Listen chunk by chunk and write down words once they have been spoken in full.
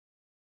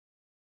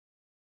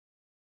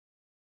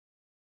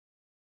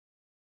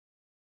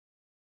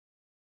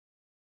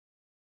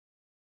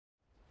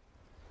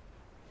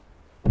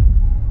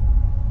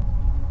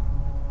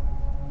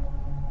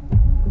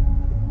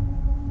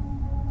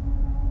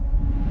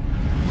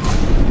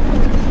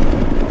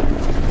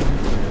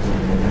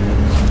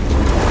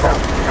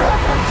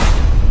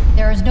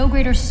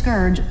greater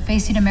scourge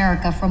facing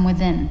America from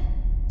within.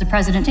 The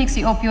president takes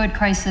the opioid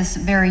crisis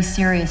very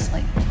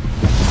seriously.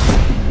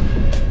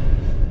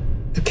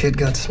 The kid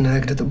got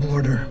snagged at the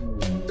border.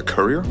 The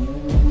courier?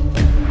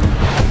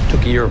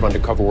 Took a year of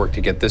undercover work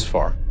to get this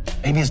far.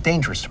 Maybe it's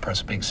dangerous to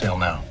press a big sale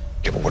now.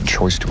 Yeah, but what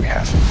choice do we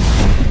have?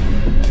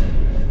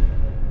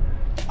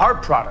 Our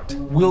product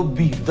will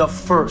be the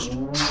first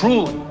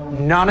truly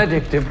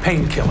non-addictive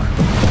painkiller.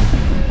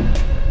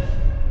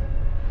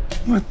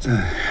 What the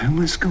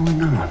hell is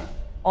going on?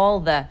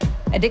 All the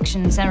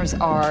addiction centers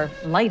are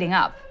lighting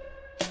up.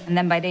 And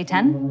then by day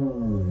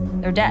 10,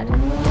 they're dead.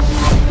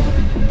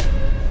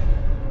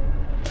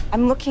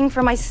 I'm looking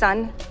for my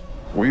son.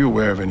 Were you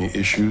aware of any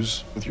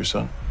issues with your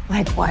son?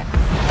 Like what?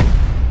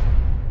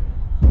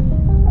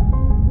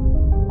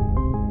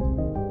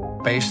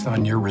 Based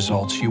on your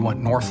results, you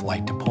want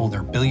Northlight to pull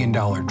their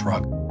billion-dollar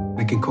drug.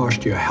 It can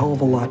cost you a hell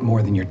of a lot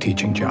more than your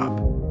teaching job.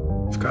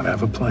 You've got to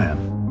have a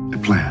plan. A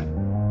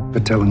plan for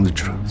telling the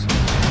truth.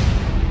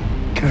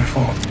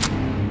 Careful.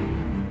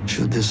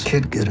 Should this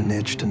kid get an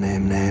itch to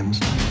name names,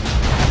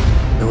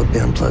 it would be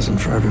unpleasant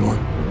for everyone.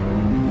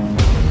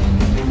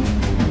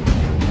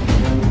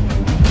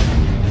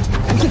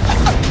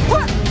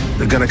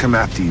 They're gonna come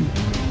after you.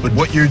 But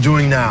what you're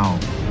doing now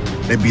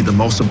may be the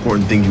most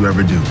important thing you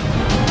ever do.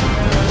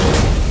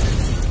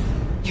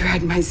 You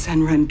had my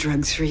son run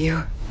drugs for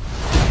you.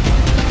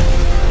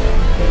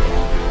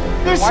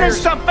 This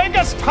is the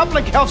biggest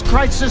public health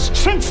crisis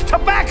since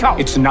tobacco.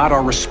 It's not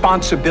our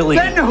responsibility.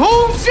 Then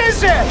whose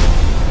is it?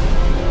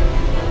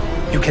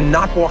 You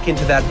cannot walk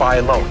into that buy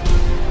alone.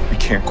 We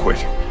can't quit.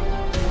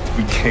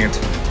 We can't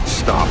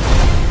stop.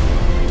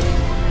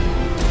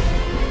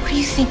 What do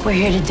you think we're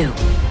here to do?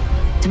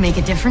 To make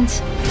a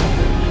difference?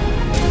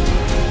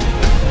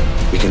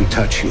 We can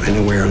touch you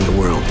anywhere in the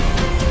world.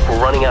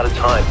 We're running out of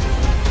time.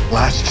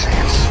 Last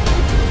chance.